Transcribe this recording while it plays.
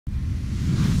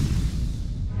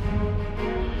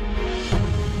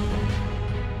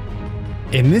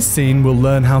In this scene, we'll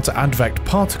learn how to advect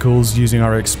particles using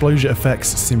our ExplosiaFX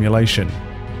simulation.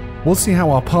 We'll see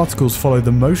how our particles follow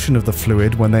the motion of the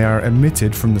fluid when they are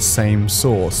emitted from the same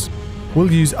source.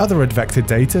 We'll use other advected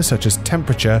data such as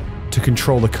temperature to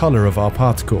control the colour of our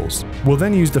particles. We'll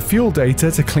then use the fuel data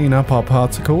to clean up our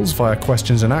particles via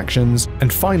questions and actions,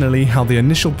 and finally how the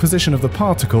initial position of the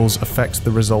particles affects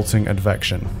the resulting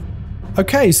advection.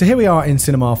 Okay, so here we are in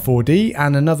Cinema 4D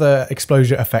and another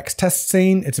ExplosiaFX test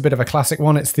scene. It's a bit of a classic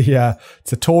one. It's a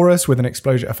torus with an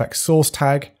ExplosiaFX source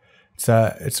tag.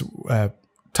 It's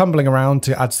tumbling around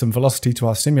to add some velocity to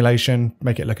our simulation,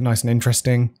 make it look nice and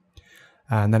interesting.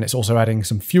 And then it's also adding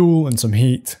some fuel and some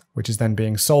heat, which is then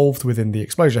being solved within the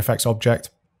ExplosiaFX object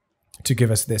to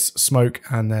give us this smoke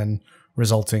and then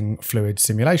resulting fluid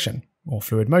simulation or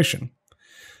fluid motion.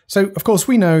 So, of course,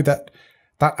 we know that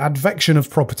advection of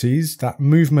properties, that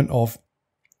movement of,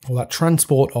 or that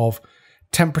transport of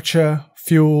temperature,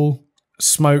 fuel,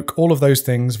 smoke, all of those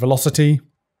things, velocity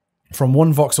from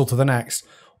one voxel to the next,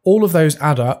 all of those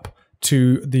add up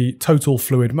to the total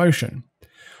fluid motion.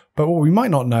 But what we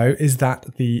might not know is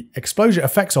that the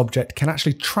ExplosiaFX object can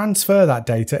actually transfer that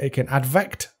data. It can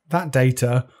advect that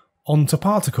data onto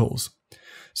particles.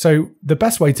 So the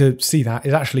best way to see that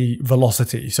is actually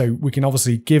velocity. So we can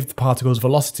obviously give the particles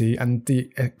velocity, and the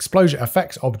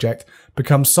ExplosiaFX object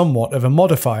becomes somewhat of a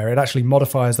modifier. It actually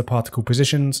modifies the particle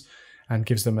positions and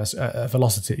gives them a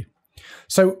velocity.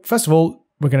 So first of all,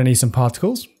 we're going to need some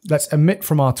particles. Let's emit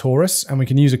from our torus, and we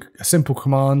can use a simple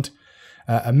command,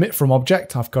 emit from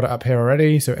object. I've got it up here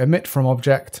already. So emit from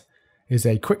object is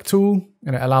a quick tool,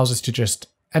 and it allows us to just,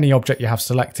 any object you have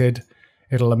selected,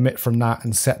 it'll emit from that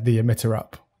and set the emitter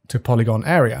up to polygon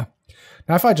area.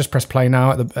 Now, if I just press play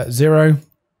now at 0,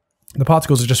 the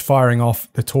particles are just firing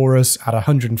off the torus at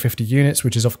 150 units,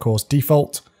 which is of course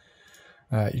default.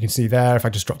 You can see there, if I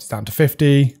just dropped it down to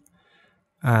 50,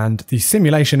 and the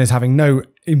simulation is having no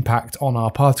impact on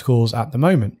our particles at the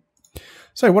moment.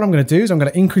 So what I'm going to do is I'm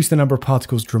going to increase the number of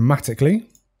particles dramatically.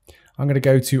 I'm going to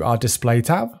go to our display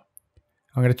tab.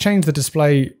 I'm going to change the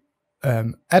display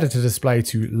editor display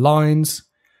to lines,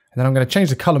 and then I'm going to change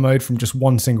the color mode from just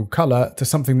one single color to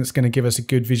something that's going to give us a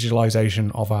good visualization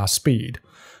of our speed.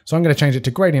 So I'm going to change it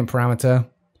to gradient parameter.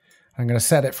 I'm going to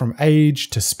set it from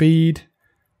age to speed.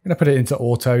 I'm going to put it into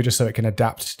auto just so it can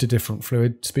adapt to different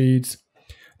fluid speeds.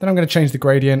 Then I'm going to change the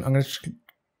gradient. I'm going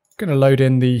to load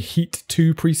in the heat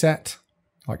 2 preset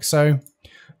like so.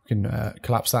 We can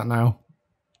collapse that now.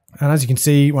 And as you can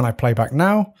see, when I play back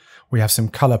now, we have some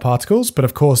color particles, but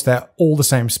of course they're all the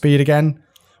same speed again.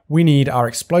 We need our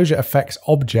ExplosiaFX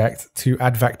object to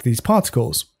advect these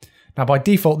particles. Now by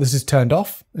default, this is turned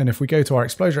off. And if we go to our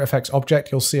ExplosiaFX object,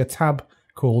 you'll see a tab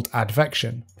called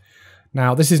Advection.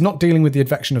 Now this is not dealing with the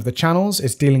advection of the channels,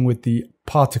 it's dealing with the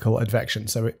particle advection.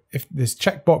 So if this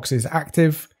checkbox is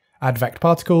active, advect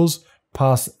particles,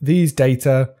 pass these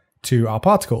data to our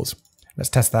particles. Let's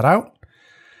test that out.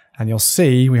 And you'll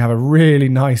see we have a really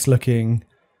nice looking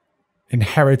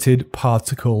inherited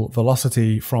particle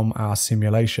velocity from our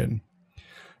simulation.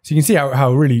 So you can see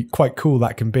how really quite cool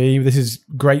that can be. This is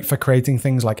great for creating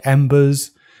things like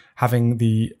embers, having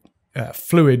the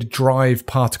fluid drive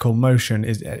particle motion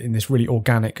is in this really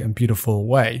organic and beautiful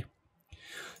way.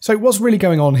 So what's really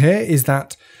going on here is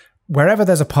that wherever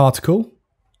there's a particle,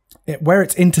 where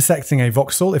it's intersecting a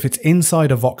voxel, if it's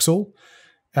inside a voxel,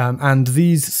 and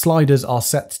these sliders are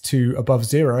set to above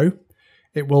 0,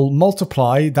 it will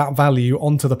multiply that value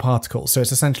onto the particle. So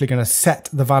it's essentially going to set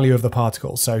the value of the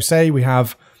particle. So say we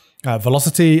have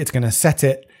velocity, it's going to set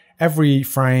it every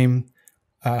frame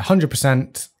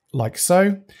 100% like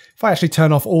so. If I actually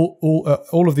turn off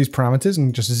all of these parameters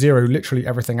and just zero literally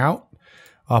everything out,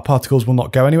 our particles will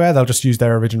not go anywhere. They'll just use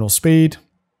their original speed.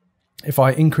 If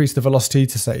I increase the velocity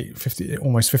to say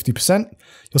almost 50%,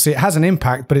 you'll see it has an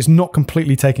impact, but it's not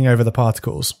completely taking over the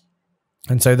particles.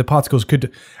 And so the particles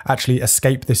could actually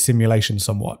escape this simulation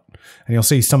somewhat. And you'll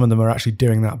see some of them are actually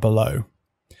doing that below.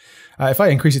 If I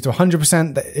increase it to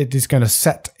 100%, it is going to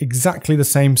set exactly the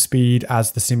same speed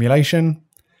as the simulation.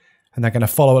 And they're going to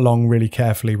follow along really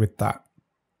carefully with that,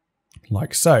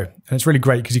 like so. And it's really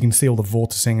great because you can see all the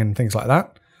vorticing and things like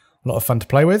that. A lot of fun to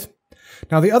play with.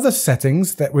 Now, the other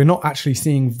settings that we're not actually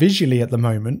seeing visually at the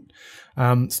moment,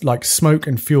 like smoke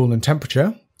and fuel and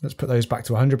temperature, let's put those back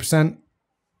to 100%.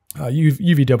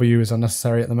 UVW is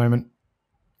unnecessary at the moment.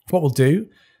 What we'll do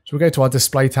is we'll go to our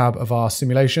display tab of our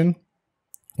simulation.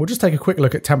 We'll just take a quick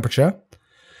look at temperature.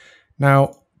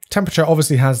 Now, temperature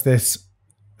obviously has this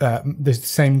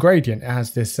same gradient. It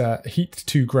has this heat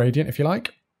 2 gradient, if you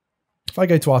like. If I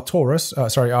go to our torus,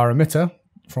 our emitter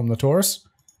from the torus,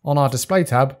 on our display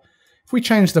tab, If we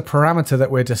change the parameter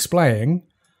that we're displaying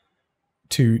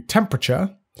to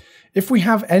temperature, if we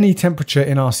have any temperature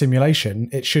in our simulation,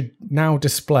 it should now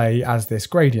display as this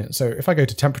gradient. So if I go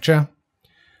to temperature,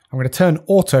 I'm going to turn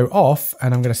auto off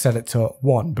and I'm going to set it to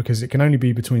 1 because it can only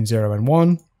be between 0 and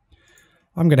 1.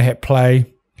 I'm going to hit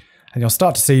play and you'll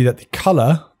start to see that the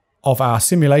color of our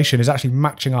simulation is actually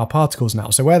matching our particles now.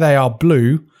 So where they are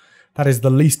blue, that is the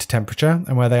least temperature,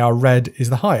 and where they are red is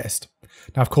the highest.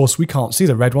 Now, of course, we can't see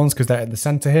the red ones because they're in the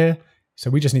center here.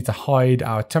 So we just need to hide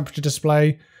our temperature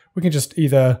display. We can just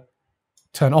either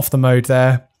turn off the mode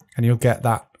there and you'll get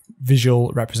that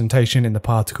visual representation in the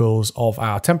particles of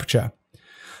our temperature.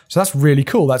 So that's really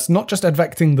cool. That's not just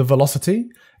advecting the velocity,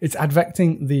 it's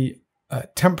advecting the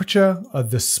temperature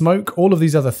of the smoke, all of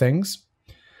these other things.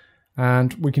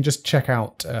 And we can just check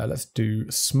out, let's do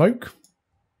smoke.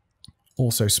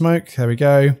 Also smoke, there we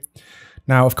go.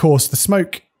 Now, of course, the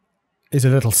smoke is a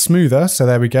little smoother. So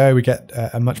there we go, we get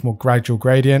a much more gradual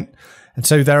gradient. And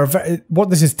so there are what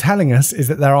this is telling us is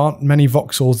that there aren't many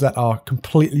voxels that are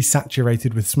completely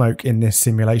saturated with smoke in this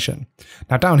simulation.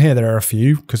 Now down here there are a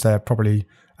few because they're probably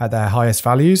at their highest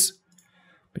values.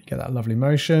 But you get that lovely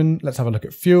motion. Let's have a look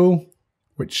at fuel.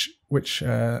 Which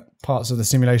parts of the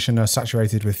simulation are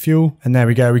saturated with fuel. And there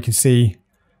we go, we can see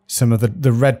some of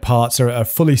the red parts are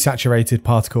fully saturated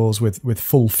particles with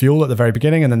full fuel at the very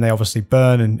beginning, and then they obviously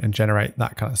burn and generate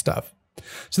that kind of stuff.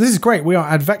 So this is great. We are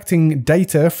advecting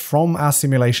data from our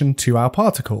simulation to our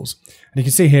particles. And you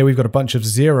can see here we've got a bunch of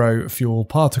 0 fuel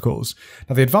particles.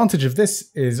 Now the advantage of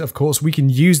this is, of course, we can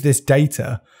use this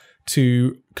data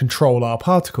to control our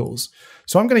particles.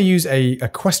 So I'm going to use a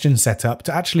question setup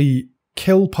to actually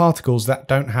kill particles that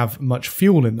don't have much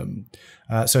fuel in them.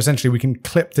 So essentially we can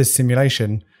clip this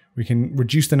simulation, we can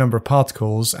reduce the number of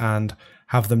particles and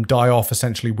have them die off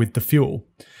essentially with the fuel.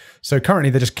 So currently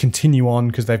they just continue on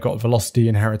because they've got velocity,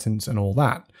 inheritance and all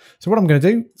that. So what I'm going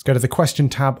to do is go to the question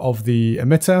tab of the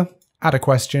emitter, add a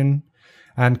question,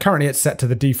 and currently it's set to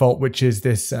the default, which is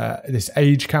this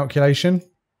age calculation.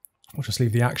 We'll just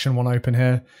leave the action one open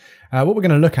here. What we're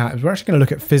going to look at is we're actually going to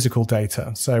look at physical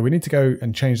data. So we need to go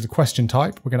and change the question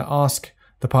type. We're going to ask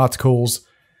the particles,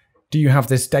 do you have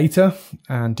this data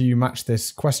and do you match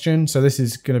this question? So this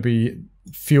is going to be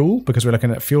fuel because we're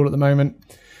looking at fuel at the moment.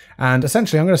 And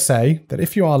essentially I'm going to say that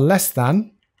if you are less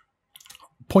than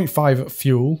 0.5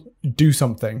 fuel, do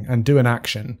something and do an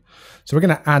action. So we're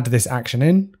going to add this action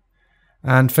in.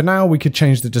 And for now we could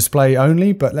change the display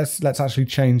only, but let's actually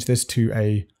change this to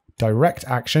a direct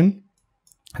action.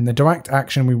 And the direct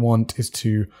action we want is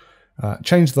to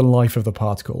change the life of the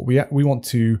particle. We want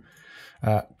to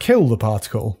kill the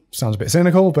particle. Sounds a bit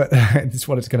cynical, but it's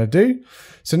what it's going to do.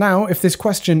 So now if this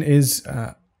question is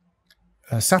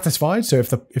satisfied, so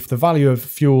if the value of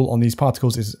fuel on these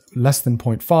particles is less than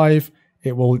 0.5,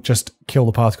 it will just kill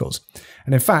the particles.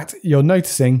 And in fact, you're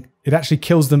noticing it actually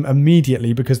kills them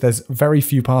immediately because there's very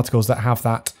few particles that have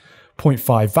that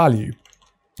 0.5 value.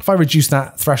 If I reduce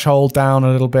that threshold down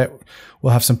a little bit,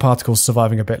 we'll have some particles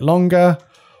surviving a bit longer,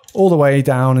 all the way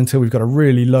down until we've got a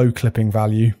really low clipping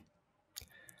value.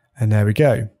 And there we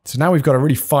go. So now we've got a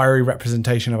really fiery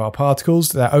representation of our particles.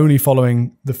 They're only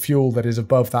following the fuel that is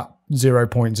above that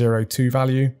 0.02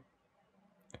 value.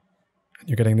 And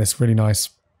you're getting this really nice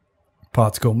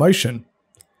particle motion.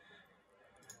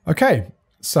 Okay,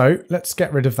 so let's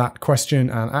get rid of that question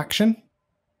and action.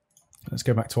 Let's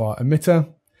go back to our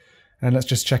emitter. And let's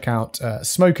just check out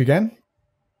smoke again,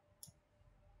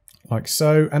 like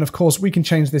so. And of course, we can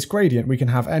change this gradient. We can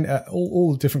have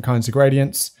all different kinds of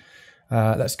gradients.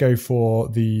 Let's go for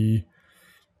the,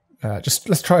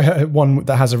 let's try one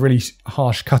that has a really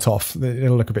harsh cutoff.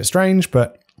 It'll look a bit strange,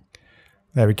 but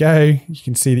there we go. You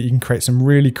can see that you can create some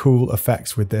really cool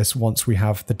effects with this once we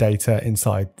have the data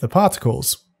inside the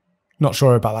particles. Not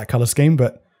sure about that color scheme,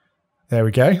 but there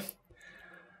we go.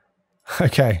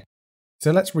 Okay. So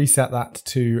let's reset that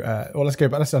to, or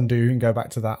let's undo and go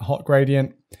back to that hot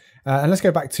gradient. And let's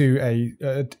go back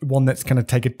to one that's going to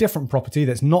take a different property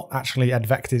that's not actually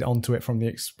advected onto it from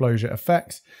the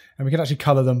ExplosiaFX. And we can actually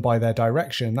color them by their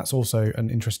direction. That's also an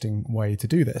interesting way to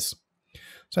do this.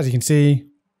 So as you can see,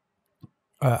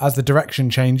 as the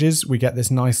direction changes, we get this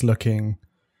nice looking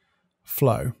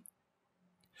flow.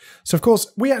 So of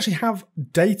course, we actually have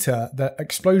data that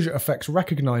ExplosiaFX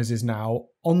recognizes now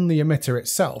on the emitter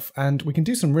itself, and we can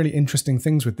do some really interesting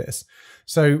things with this.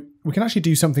 So we can actually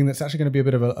do something that's actually going to be a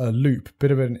bit of a loop, a bit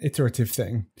of an iterative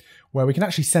thing, where we can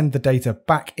actually send the data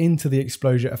back into the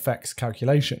ExplosiaFX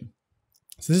calculation.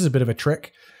 So this is a bit of a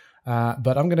trick,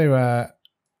 but I'm going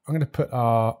to put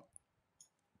our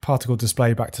particle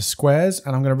display back to squares,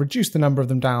 and I'm going to reduce the number of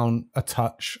them down a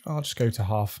touch. I'll just go to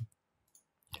half.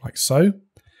 like so.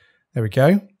 There we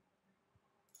go.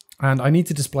 And I need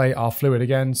to display our fluid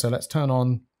again. So let's turn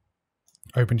on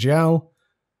OpenGL,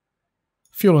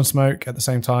 fuel and smoke at the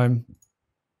same time.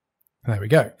 There we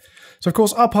go. So of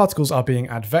course our particles are being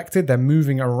advected. They're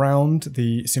moving around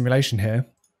the simulation here.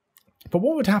 But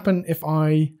what would happen if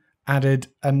I added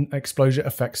an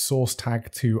ExplosiaFX source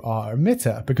tag to our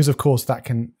emitter? Because of course that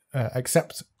can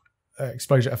accept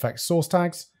ExplosiaFX source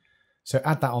tags. So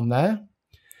add that on there.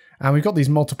 And we've got these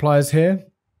multipliers here.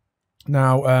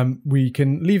 Now we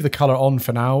can leave the color on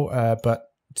for now,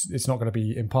 but it's not going to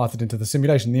be imparted into the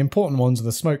simulation. The important ones are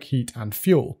the smoke, heat, and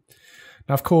fuel.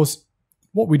 Now, of course,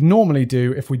 what we'd normally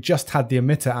do if we just had the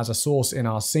emitter as a source in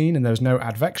our scene and there was no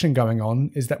advection going on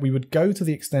is that we would go to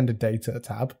the extended data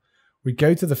tab, we'd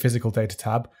go to the physical data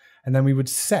tab, and then we would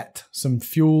set some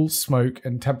fuel, smoke,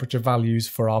 and temperature values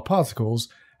for our particles,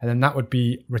 and then that would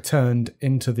be returned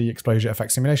into the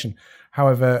ExplosiaFX simulation.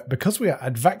 However, because we are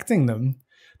advecting them,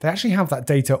 they actually have that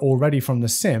data already from the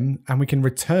sim, and we can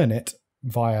return it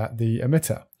via the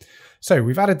emitter. So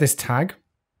we've added this tag,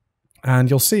 and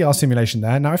you'll see our simulation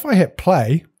there. Now, if I hit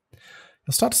play,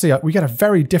 you'll start to see we get a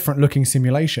very different looking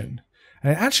simulation.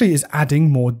 And it actually is adding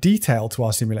more detail to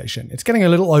our simulation. It's getting a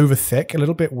little over thick, a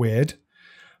little bit weird,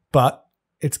 but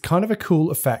it's kind of a cool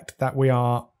effect that we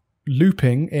are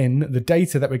looping in the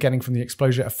data that we're getting from the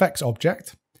ExplosiaFX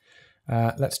object.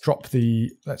 Let's drop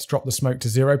the smoke to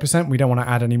 0%. We don't want to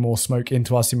add any more smoke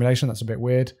into our simulation. That's a bit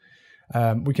weird.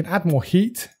 We can add more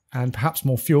heat and perhaps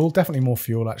more fuel, definitely more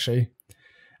fuel actually.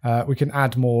 We can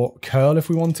add more curl if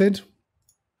we wanted.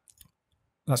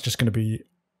 That's just going to be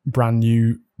brand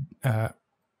new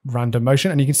random motion.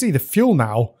 And you can see the fuel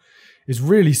now is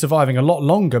really surviving a lot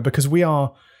longer because we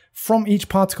are, from each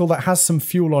particle that has some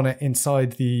fuel on it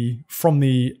inside from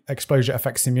the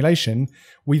ExplosiaFX simulation,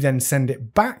 we then send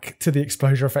it back to the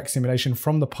ExplosiaFX simulation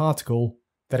from the particle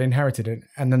that inherited it.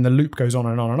 And then the loop goes on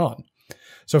and on and on.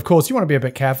 So of course you want to be a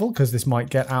bit careful because this might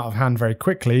get out of hand very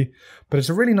quickly, but it's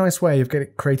a really nice way of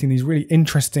creating these really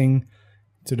interesting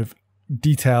sort of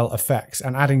detail effects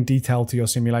and adding detail to your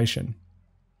simulation.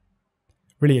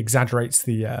 Really exaggerates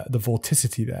the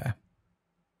vorticity there.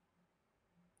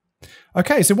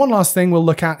 Okay, so one last thing we'll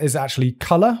look at is actually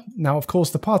color. Now, of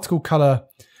course, the particle color,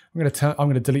 I'm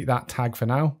going to delete that tag for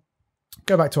now.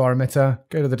 Go back to our emitter,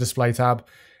 go to the display tab,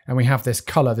 and we have this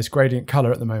color, this gradient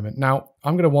color at the moment. Now,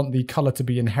 I'm going to want the color to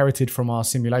be inherited from our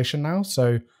simulation now.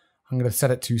 So I'm going to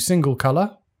set it to single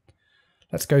color.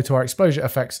 Let's go to our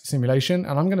ExplosiaFX simulation,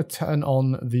 and I'm going to turn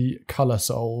on the color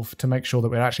solve to make sure that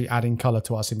we're actually adding color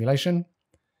to our simulation.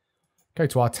 Go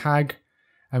to our tag,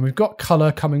 and we've got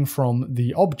color coming from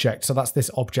the object. So that's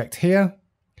this object here.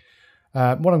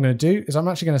 What I'm going to do is I'm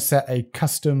actually going to set a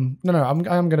custom, I'm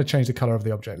going to change the color of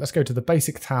the object. Let's go to the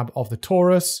basic tab of the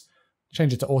torus,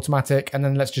 change it to automatic, and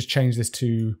then let's just change this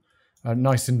to a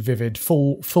nice and vivid,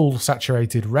 full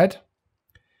saturated red.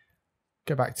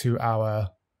 Go back to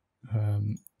our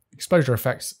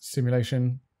ExplosiaFX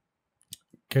simulation,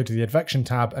 go to the Advection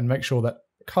tab and make sure that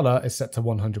color is set to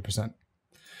 100%.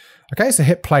 Okay, so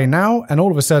hit play now, and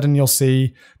all of a sudden you'll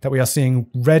see that we are seeing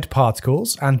red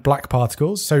particles and black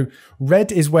particles. So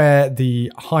red is where the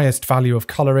highest value of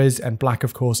color is, and black,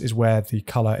 of course, is where the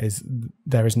color is.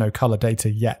 There is no color data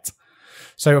yet.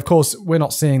 So, of course, we're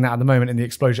not seeing that at the moment in the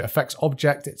ExplosiaFX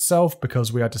object itself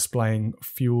because we are displaying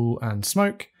fuel and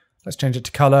smoke. Let's change it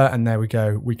to color, and there we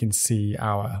go. We can see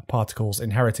our particles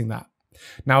inheriting that.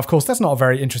 Now, of course, that's not a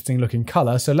very interesting looking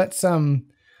color, so let's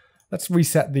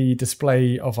reset the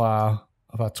display of our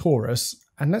torus,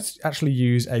 and let's actually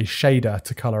use a shader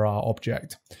to color our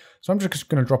object. So I'm just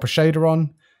going to drop a shader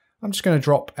on. I'm just going to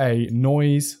drop a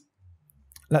noise.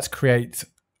 Let's create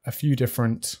a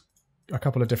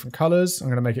couple of different colors. I'm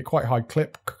going to make it quite high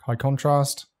clip, high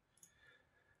contrast.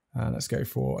 Let's go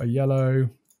for a yellow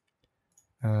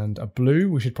and a blue.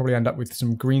 We should probably end up with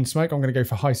some green smoke. I'm going to go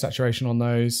for high saturation on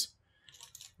those.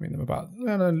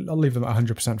 I'll leave them at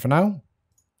 100% for now.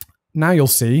 Now you'll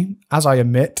see, as I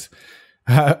emit,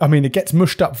 it gets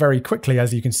mushed up very quickly,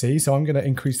 as you can see. So I'm going to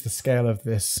increase the scale of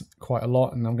this quite a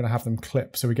lot, and I'm going to have them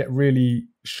clip. So we get really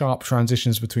sharp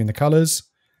transitions between the colors.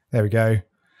 There we go.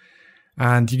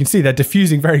 And you can see they're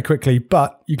diffusing very quickly,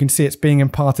 but you can see it's being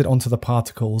imparted onto the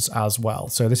particles as well.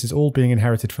 So this is all being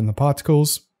inherited from the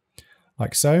particles,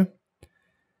 like so.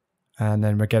 And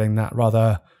then we're getting that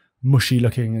rather mushy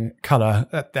looking color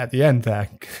at the end there.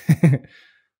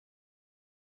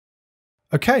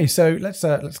 Okay, so let's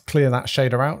clear that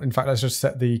shader out. In fact, let's just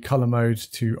set the color mode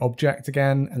to object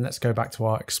again, and let's go back to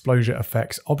our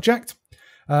ExplosiaFX object.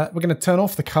 We're going to turn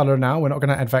off the color now. We're not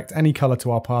going to advect any color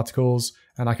to our particles,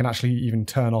 and I can actually even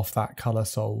turn off that color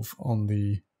solve on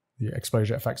the the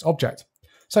ExplosiaFX object.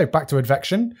 So back to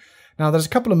advection. Now there's a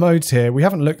couple of modes here. We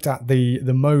haven't looked at the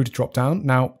mode dropdown.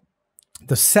 Now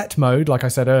the set mode, like I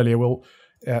said earlier, will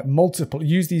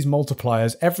use these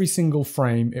multipliers. Every single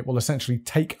frame, it will essentially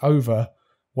take over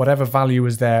whatever value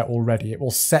is there already. It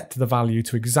will set the value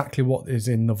to exactly what is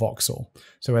in the voxel.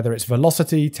 So whether it's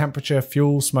velocity, temperature,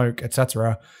 fuel, smoke,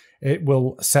 etc., it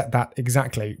will set that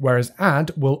exactly. Whereas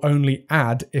add will only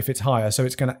add if it's higher. So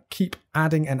it's going to keep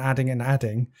adding and adding and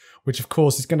adding, which of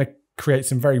course is going to create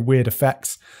some very weird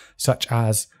effects, such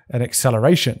as an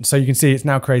acceleration. So you can see it's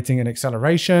now creating an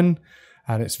acceleration,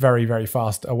 and it's very, very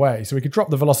fast away. So we could drop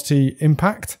the velocity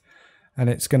impact, and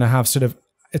it's going to have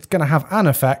it's going to have an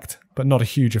effect, but not a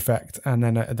huge effect. And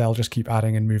then they'll just keep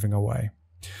adding and moving away.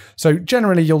 So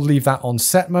generally you'll leave that on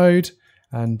set mode,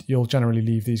 and you'll generally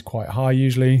leave these quite high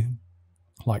usually,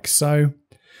 like so.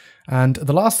 And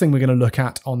the last thing we're going to look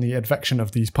at on the advection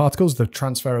of these particles, the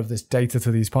transfer of this data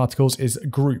to these particles, is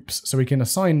groups. So we can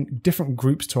assign different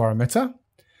groups to our emitter.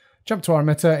 Jump to our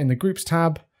emitter in the groups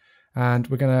tab, and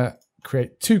we're going to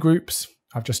create two groups.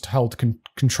 I've just held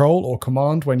control or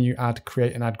command when you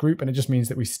create and add group, and it just means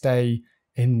that we stay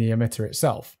in the emitter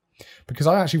itself. Because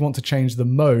I actually want to change the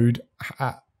mode.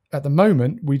 At the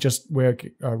moment, we're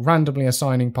randomly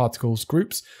assigning particles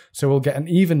groups, so we'll get an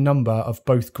even number of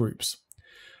both groups.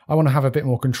 I want to have a bit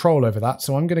more control over that,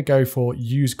 so I'm going to go for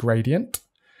use gradient,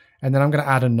 and then I'm going to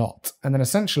add a knot. And then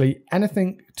essentially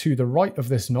anything to the right of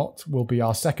this knot will be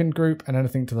our second group, and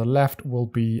anything to the left will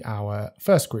be our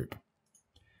first group.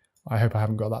 I hope I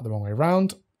haven't got that the wrong way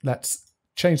around. Let's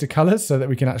change the colors so that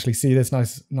we can actually see this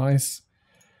nice.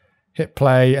 Hit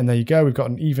play, and there you go. We've got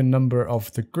an even number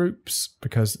of the groups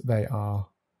because they are,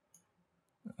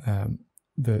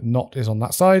 the knot is on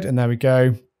that side, and there we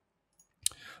go.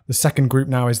 The second group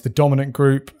now is the dominant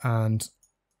group, and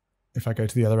if I go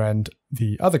to the other end,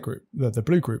 the other group, the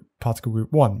blue group, particle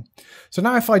group 1. So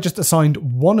now if I just assigned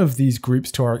one of these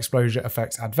groups to our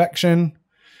ExplosiaFX advection,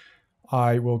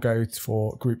 I will go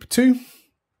for group 2.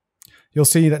 You'll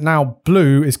see that now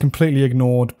blue is completely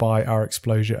ignored by our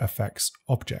ExplosiaFX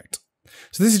object.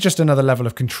 So this is just another level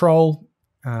of control.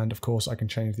 And of course I can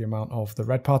change the amount of the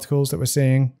red particles that we're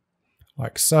seeing,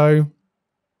 like so.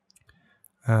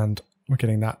 And we're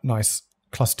getting that nice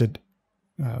clustered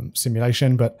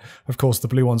simulation, but of course the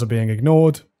blue ones are being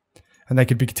ignored, and they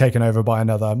could be taken over by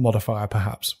another modifier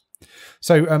perhaps.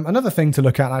 So another thing to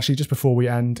look at actually just before we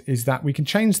end is that we can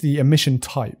change the emission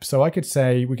type. So I could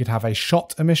say we could have a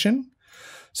shot emission.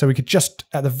 So we could just,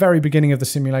 at the very beginning of the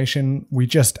simulation, we're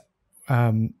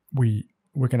going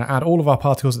to add all of our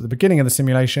particles at the beginning of the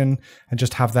simulation and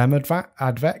just have them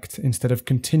advect instead of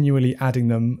continually adding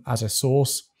them as a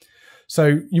source.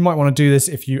 So you might want to do this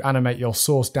if you animate your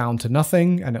source down to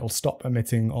nothing, and it'll stop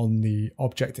emitting on the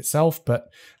object itself, but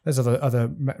there's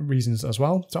other reasons as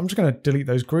well. So I'm just going to delete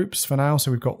those groups for now.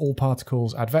 So we've got all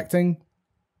particles advecting.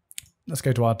 Let's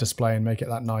go to our display and make it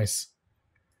that nice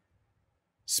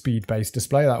speed-based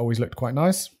display. That always looked quite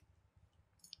nice.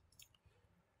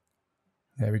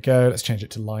 There we go. Let's change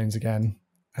it to lines again,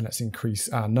 and let's increase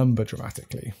our number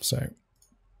dramatically. So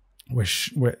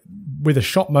with a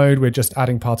shot mode, we're just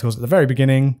adding particles at the very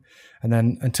beginning, and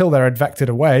then until they're advected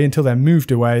away, until they're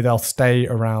moved away, they'll stay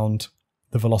around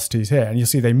the velocities here. And you'll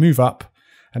see they move up,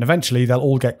 and eventually they'll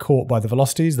all get caught by the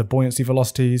velocities, the buoyancy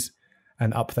velocities,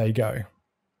 and up they go.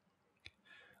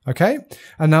 Okay,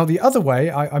 and now the other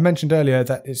way, I mentioned earlier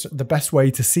that it's the best way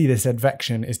to see this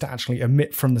advection is to actually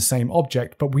emit from the same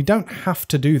object, but we don't have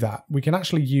to do that. We can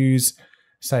actually use,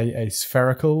 say, a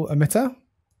spherical emitter.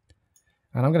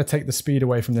 And I'm going to take the speed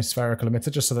away from this spherical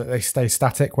emitter just so that they stay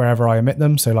static wherever I emit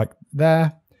them. So like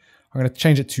there, I'm going to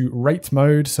change it to rate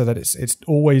mode so that it's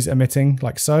always emitting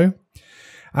like so.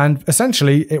 And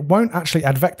essentially it won't actually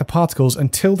advect the particles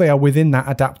until they are within that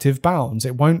adaptive bounds.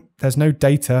 There's no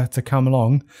data to come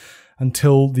along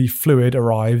until the fluid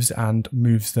arrives and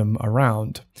moves them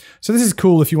around. So this is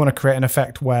cool if you want to create an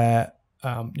effect where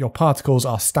your particles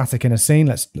are static in a scene.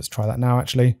 Let's try that now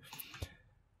actually.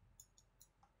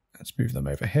 Let's move them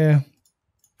over here,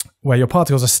 where your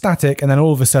particles are static and then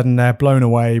all of a sudden they're blown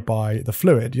away by the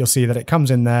fluid. You'll see that it comes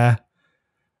in there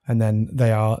and then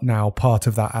they are now part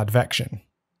of that advection.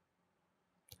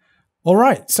 All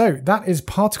right, so that is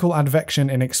particle advection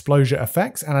in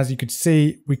ExplosiaFX. And as you could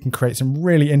see, we can create some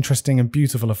really interesting and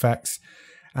beautiful effects.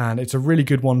 And it's a really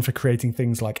good one for creating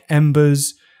things like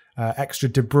embers, extra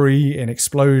debris in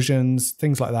explosions,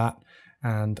 things like that.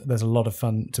 And there's a lot of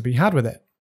fun to be had with it.